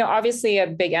 obviously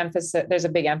there's a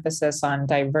big emphasis on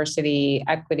diversity,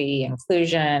 equity,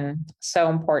 inclusion, so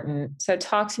important. So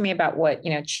talk to me about what,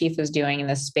 Chief is doing in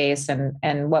this space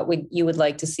and what you would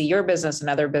like to see your business and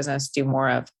other business do more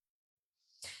of.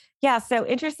 Yeah, so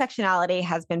intersectionality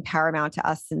has been paramount to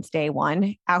us since day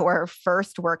one. Our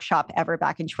first workshop ever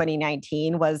back in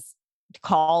 2019 was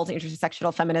called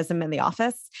Intersectional Feminism in the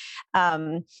Office.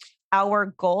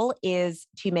 Our goal is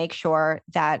to make sure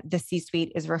that the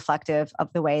C-suite is reflective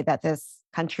of the way that this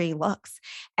country looks.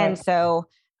 And so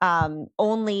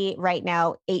only right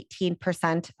now,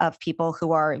 18% of people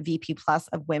who are VP plus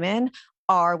of women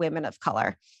are women of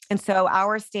color. And so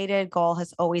our stated goal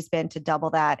has always been to double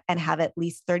that and have at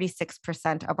least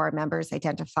 36% of our members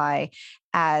identify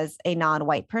as a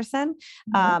non-white person.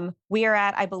 Mm-hmm. We are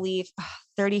at, I believe,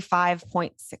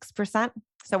 35.6%.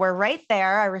 So we're right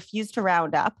there. I refuse to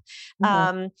round up.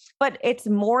 Mm-hmm. But it's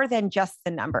more than just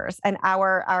the numbers. And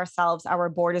our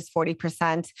board is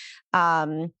 40%.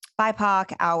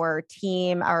 BIPOC, our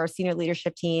team, our senior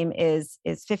leadership team is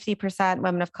 50%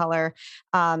 women of color.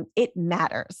 It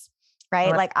matters,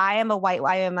 right? Like I'm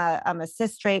a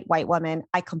cis straight white woman.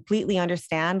 I completely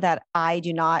understand that I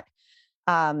do not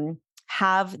have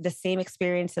have the same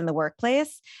experience in the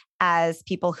workplace as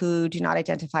people who do not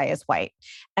identify as white,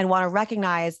 and want to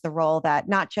recognize the role that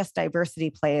not just diversity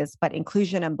plays, but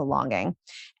inclusion and belonging.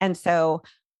 And so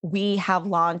we have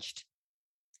launched,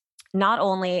 not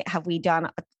only have we done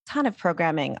a ton of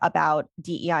programming about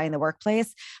DEI in the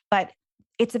workplace, but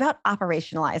it's about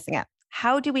operationalizing it.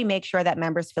 How do we make sure that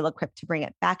members feel equipped to bring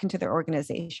it back into their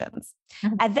organizations?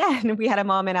 Mhm. And then we had a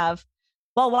moment of,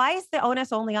 well, why is the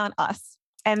onus only on us?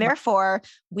 And therefore,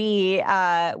 we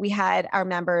had our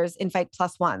members invite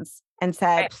plus ones and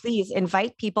said, Right. please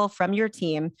invite people from your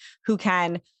team who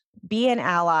can be an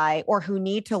ally or who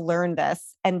need to learn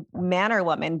this, and man or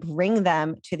woman, bring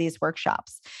them to these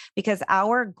workshops, because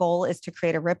our goal is to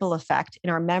create a ripple effect in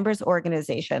our members'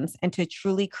 organizations and to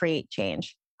truly create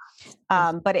change.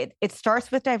 But it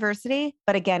starts with diversity,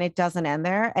 but again, it doesn't end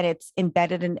there. And it's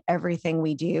embedded in everything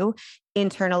we do,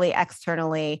 internally,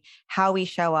 externally, how we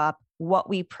show up, what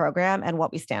we program, and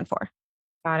what we stand for.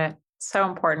 Got it. So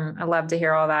important. I love to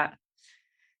hear all that.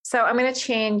 So I'm going to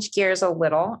change gears a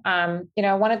little. I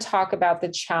want to talk about the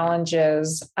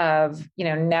challenges of,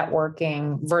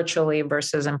 networking virtually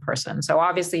versus in person. So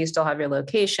obviously you still have your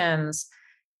locations.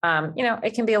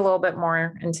 It can be a little bit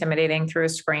more intimidating through a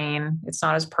screen. It's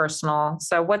not as personal.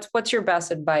 So what's your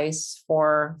best advice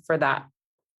for that?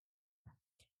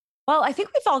 Well, I think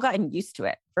we've all gotten used to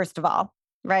it, first of all,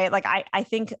 right? Like I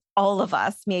think all of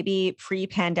us, maybe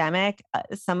pre-pandemic,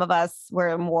 some of us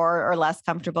were more or less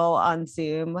comfortable on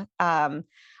Zoom.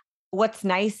 What's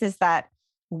nice is that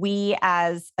we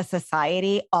as a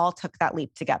society all took that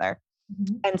leap together.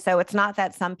 Mhm. And so it's not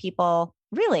that some people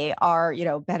really are,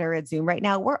 better at Zoom right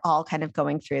now. We're all kind of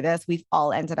going through this. We've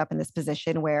all ended up in this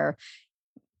position where,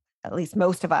 at least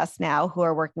most of us now who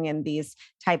are working in these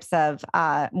types of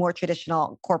more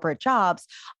traditional corporate jobs,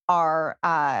 are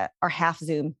half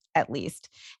Zoom at least.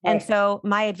 Right. And so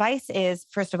my advice is,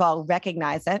 first of all,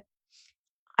 recognize it.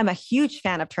 I'm a huge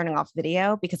fan of turning off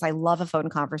video because I love a phone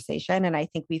conversation. And I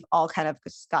think we've all kind of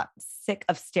just got sick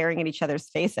of staring at each other's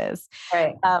faces.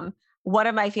 Right. One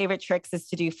of my favorite tricks is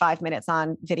to do 5 minutes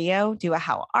on video, do a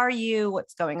how are you,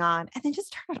 what's going on, and then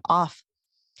just turn it off.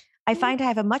 I find I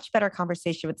have a much better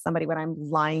conversation with somebody when I'm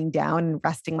lying down and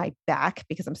resting my back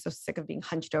because I'm so sick of being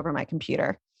hunched over my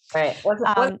computer. Right.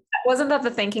 Wasn't that the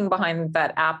thinking behind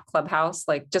that app Clubhouse?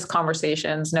 Like just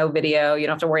conversations, no video. You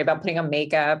don't have to worry about putting on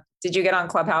makeup. Did you get on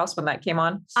Clubhouse when that came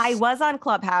on? I was on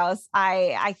Clubhouse.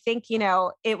 I think,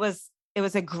 it was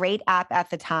a great app at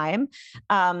the time.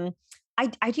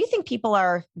 I do think people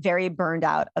are very burned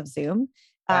out of Zoom.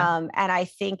 Yeah. And I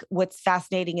think what's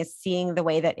fascinating is seeing the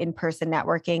way that in-person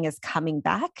networking is coming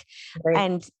back,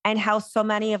 Right. and how so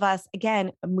many of us,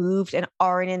 again, moved and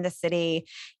aren't in the city.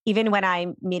 Even when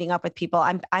I'm meeting up with people,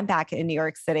 I'm back in New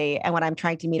York City. And when I'm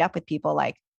trying to meet up with people,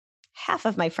 like half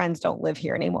of my friends don't live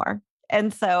here anymore.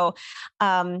 And so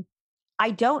I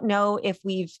don't know if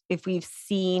we've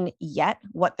seen yet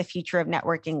what the future of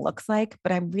networking looks like,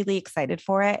 but I'm really excited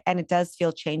for it. And it does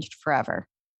feel changed forever.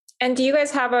 And do you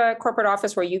guys have a corporate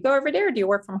office where you go every day, or do you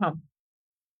work from home?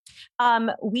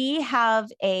 We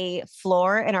have a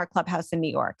floor in our clubhouse in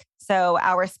New York. So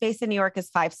our space in New York is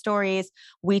 5 stories.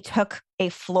 We took a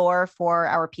floor for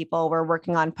our people. We're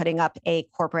working on putting up a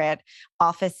corporate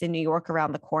office in New York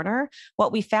around the corner.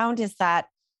 What we found is that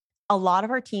a lot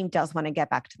of our team does want to get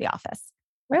back to the office.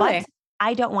 Really? But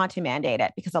I don't want to mandate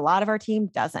it because a lot of our team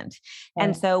doesn't. Right.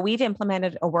 And so we've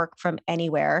implemented a work from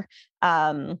anywhere.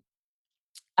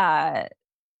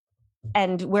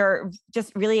 And we're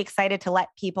just really excited to let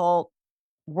people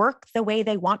work the way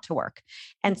they want to work.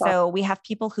 And so we have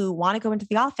people who want to go into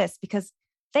the office because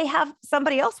they have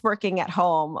somebody else working at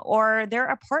home, or their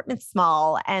apartment's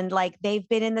small and like they've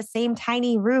been in the same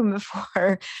tiny room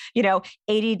for,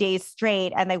 80 days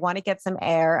straight, and they want to get some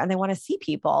air and they want to see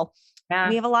people. Yeah.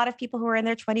 We have a lot of people who are in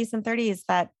their 20s and 30s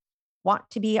that want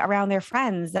to be around their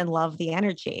friends and love the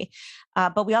energy.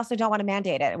 But we also don't want to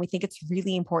mandate it. And we think it's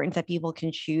really important that people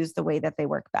can choose the way that they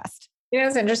work best.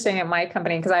 It's interesting at my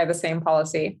company because I have the same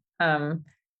policy.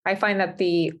 I find that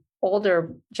the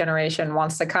older generation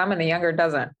wants to come and the younger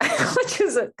doesn't, which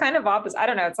is a kind of opposite. I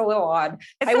don't know. It's a little odd.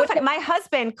 My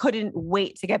husband couldn't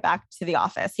wait to get back to the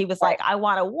office. He was like, I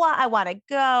want to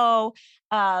go.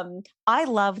 I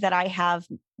love that I have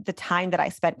the time that I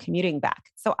spent commuting back.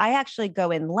 So I actually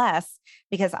go in less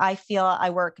because I feel I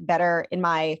work better in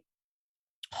my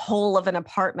hole of an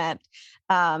apartment.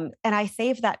 And I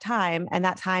save that time, and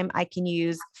that time I can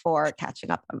use for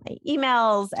catching up on my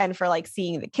emails and for like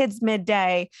seeing the kids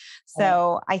midday.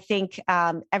 So I think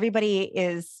everybody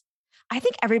is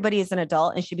an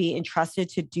adult and should be entrusted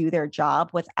to do their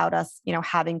job without us,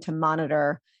 having to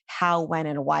monitor how, when,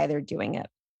 and why they're doing it.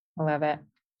 I love it.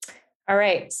 All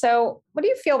right. So, what do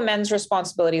you feel men's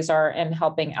responsibilities are in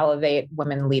helping elevate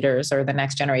women leaders or the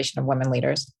next generation of women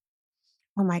leaders?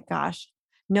 Oh my gosh.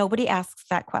 Nobody asks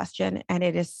that question, and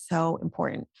it is so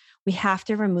important. We have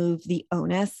to remove the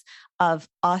onus of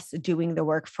us doing the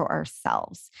work for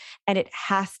ourselves. And it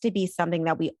has to be something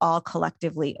that we all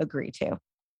collectively agree to.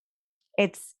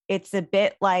 It's a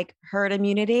bit like herd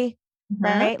immunity, Mhm.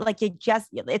 right? Like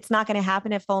it's not going to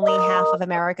happen if only half of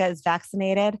America is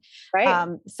vaccinated.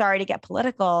 Right. Sorry to get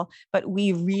political, but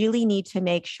we really need to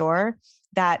make sure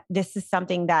that this is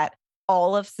something that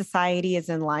all of society is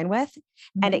in line with,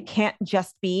 and it Mhm. can't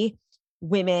just be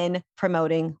women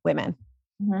promoting women.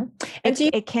 Mhm. And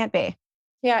It can't be.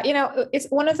 yeah, it's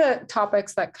one of the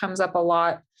topics that comes up a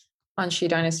lot on She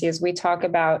Dynasty is we talk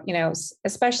about,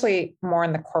 especially more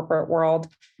in the corporate world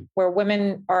where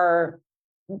women are,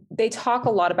 they talk a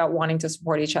lot about wanting to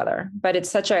support each other, but it's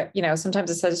such a,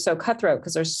 sometimes it's so cutthroat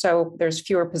because there's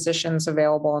fewer positions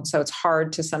available. And so it's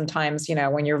hard to sometimes,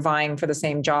 when you're vying for the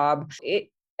same job,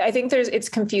 I think it's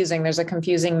confusing. There's a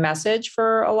confusing message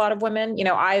for a lot of women.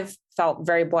 I've felt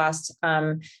very blessed.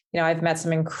 I've met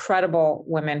some incredible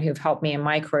women who've helped me in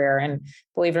my career. And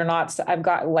believe it or not, I've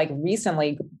got like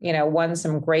recently, won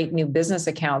some great new business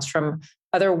accounts from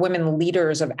other women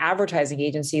leaders of advertising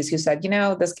agencies who said,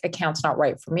 this account's not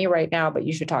right for me right now, but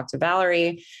you should talk to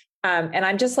Valerie. And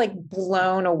I'm just like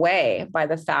blown away by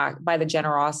by the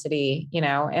generosity,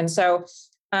 and so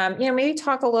maybe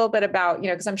talk a little bit about,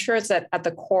 because I'm sure it's at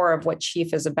the core of what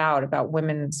Chief is about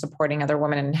women supporting other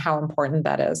women and how important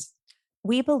that is.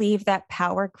 We believe that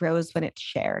power grows when it's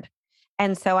shared.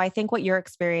 And so I think what you're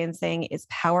experiencing is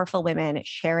powerful women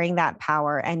sharing that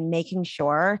power and making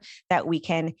sure that we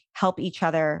can help each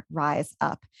other rise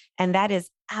up. And that is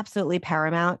absolutely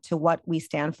paramount to what we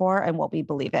stand for and what we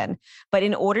believe in. But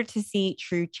in order to see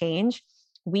true change,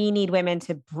 we need women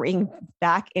to bring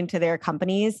back into their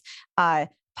companies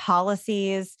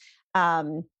policies,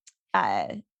 um,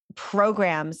 uh,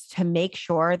 programs to make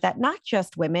sure that not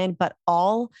just women, but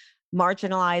all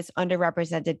marginalized,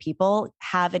 underrepresented people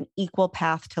have an equal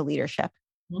path to leadership.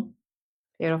 Mhm.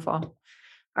 Beautiful.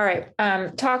 All right.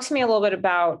 Talk to me a little bit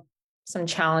about some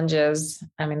challenges.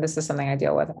 I mean, this is something I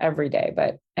deal with every day,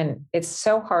 and it's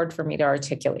so hard for me to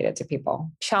articulate it to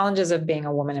people. Challenges of being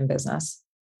a woman in business.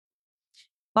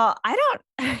 Well, I don't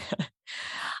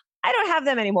I don't have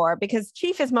them anymore because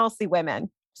chief is mostly women.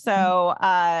 So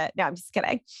no, I'm just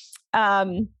kidding.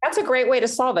 That's a great way to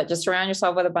solve it. Just surround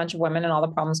yourself with a bunch of women and all the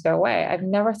problems go away. I've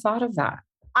never thought of that.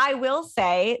 I will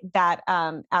say that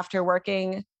after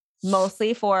working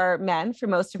mostly for men for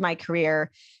most of my career,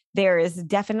 there is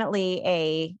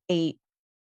definitely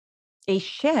a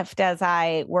shift as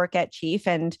I work at Chief,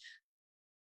 and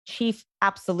Chief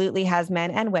absolutely has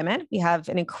men and women. We have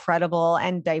an incredible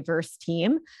and diverse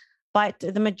team, but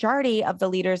the majority of the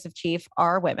leaders of Chief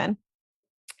are women.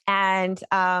 And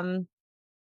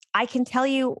I can tell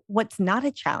you what's not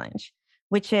a challenge,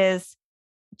 which is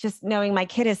just knowing my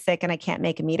kid is sick and I can't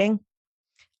make a meeting,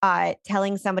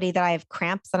 telling somebody that I have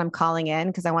cramps and I'm calling in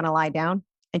because I want to lie down,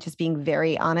 and just being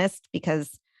very honest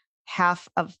because half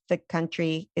of the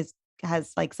country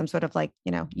has like some sort of like,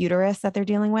 uterus that they're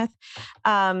dealing with.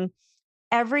 Um,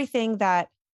 Everything that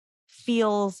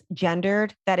feels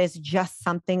gendered, that is just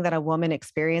something that a woman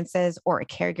experiences or a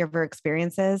caregiver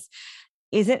experiences,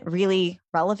 isn't really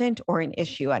relevant or an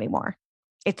issue anymore.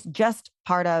 It's just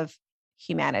part of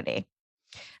humanity.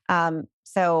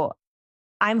 So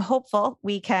I'm hopeful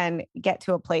we can get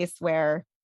to a place where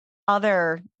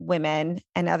other women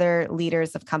and other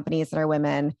leaders of companies that are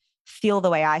women feel the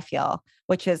way I feel,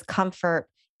 which is comfort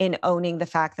in owning the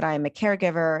fact that I am a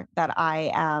caregiver, that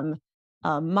I am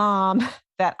a mom,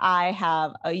 that I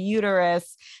have a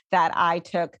uterus, that I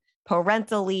took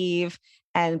parental leave.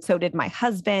 And so did my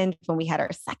husband when we had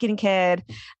our second kid.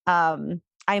 I'm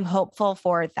hopeful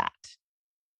for that.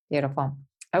 Beautiful.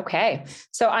 Okay.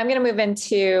 So I'm going to move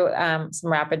into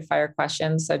some rapid fire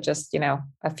questions. So just, a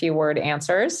few word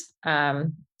answers.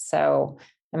 So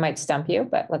I might stump you,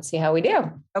 but let's see how we do.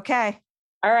 Okay.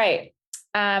 All right.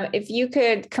 If you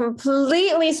could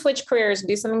completely switch careers and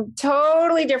do something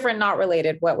totally different, not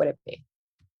related, what would it be?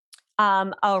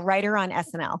 A writer on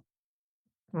SNL.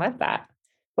 I love that.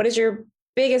 What is your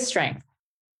biggest strength?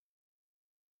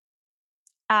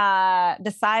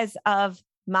 The size of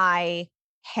my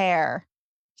hair.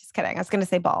 Just kidding. I was going to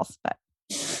say balls, but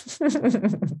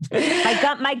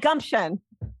my gumption.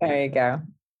 There you go.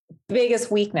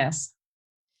 Biggest weakness.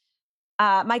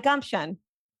 My gumption.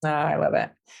 Oh, I love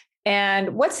it.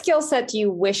 And what skill set do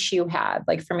you wish you had?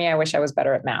 Like for me, I wish I was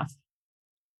better at math.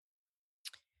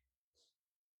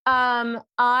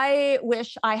 I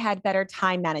wish I had better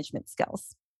time management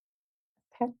skills.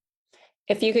 Okay.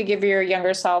 If you could give your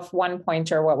younger self one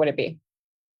pointer, what would it be?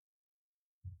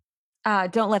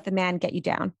 Don't let the man get you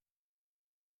down.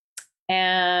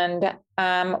 And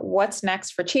what's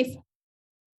next for Chief?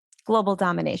 Global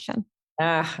domination.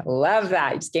 Love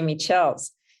that. You just gave me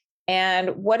chills.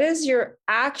 And what is your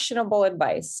actionable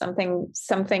advice?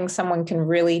 Something someone can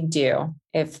really do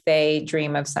if they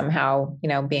dream of somehow,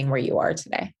 being where you are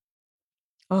today.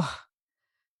 Oh,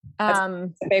 That's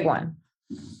a big one.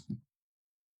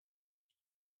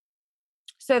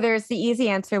 So there's the easy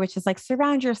answer, which is like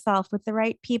surround yourself with the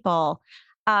right people.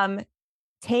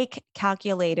 Take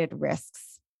calculated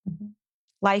risks. Mm-hmm.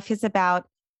 Life is about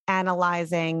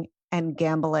analyzing and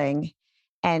gambling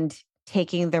and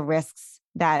taking the risks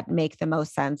that make the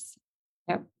most sense.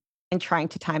 Yep. And trying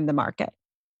to time the market.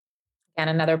 And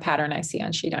another pattern I see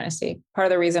on She Dynasty. Part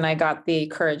of the reason I got the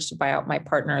courage to buy out my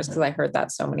partner is because I heard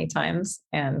that so many times.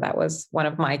 And that was one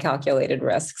of my calculated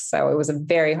risks. So it was a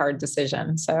very hard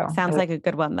decision. So sounds like a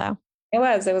good one, though. It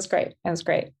was great. It was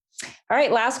great. All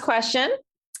right. Last question.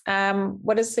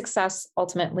 What does success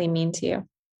ultimately mean to you?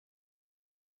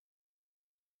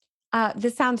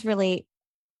 This sounds really,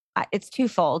 it's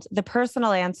twofold. The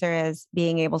personal answer is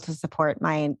being able to support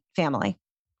my family.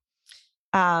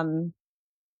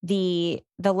 The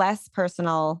less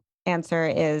personal answer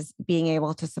is being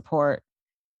able to support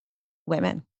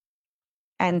women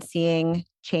and seeing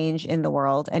change in the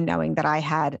world and knowing that I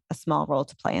had a small role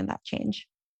to play in that change.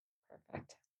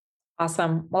 Perfect.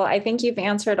 Awesome. Well, I think you've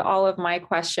answered all of my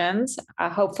questions.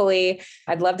 Hopefully,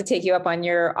 I'd love to take you up on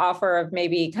your offer of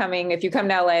maybe coming. If you come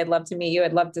to LA, I'd love to meet you.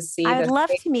 I'd love to see. I'd love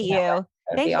to meet you.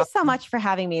 Thank you so much for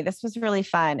having me. This was really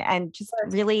fun and just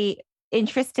really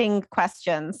interesting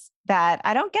questions that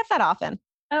I don't get that often.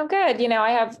 Oh, good. I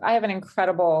have an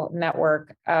incredible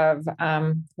network of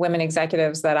women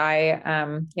executives that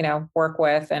I work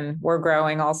with, and we're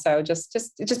growing also.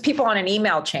 Just people on an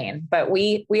email chain. But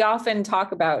we often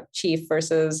talk about Chief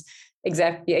versus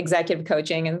executive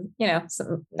coaching, and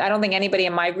I don't think anybody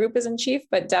in my group is in Chief,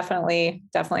 but definitely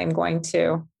I'm going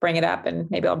to bring it up,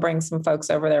 and maybe I'll bring some folks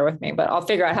over there with me. But I'll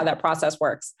figure out how that process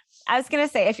works. I was going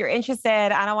to say, if you're interested,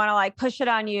 I don't want to push it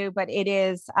on you, but it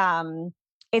is.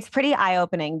 It's pretty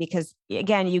eye-opening because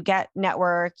again, you get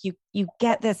network, you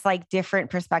get this different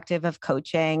perspective of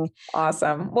coaching.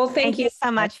 Awesome. Well, thank you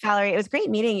so much, Valerie. It was great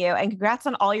meeting you, and congrats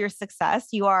on all your success.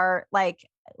 You are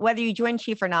whether you join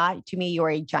Chief or not, to me, you're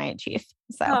a giant Chief.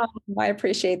 So I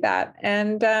appreciate that.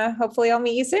 And hopefully I'll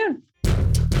meet you soon.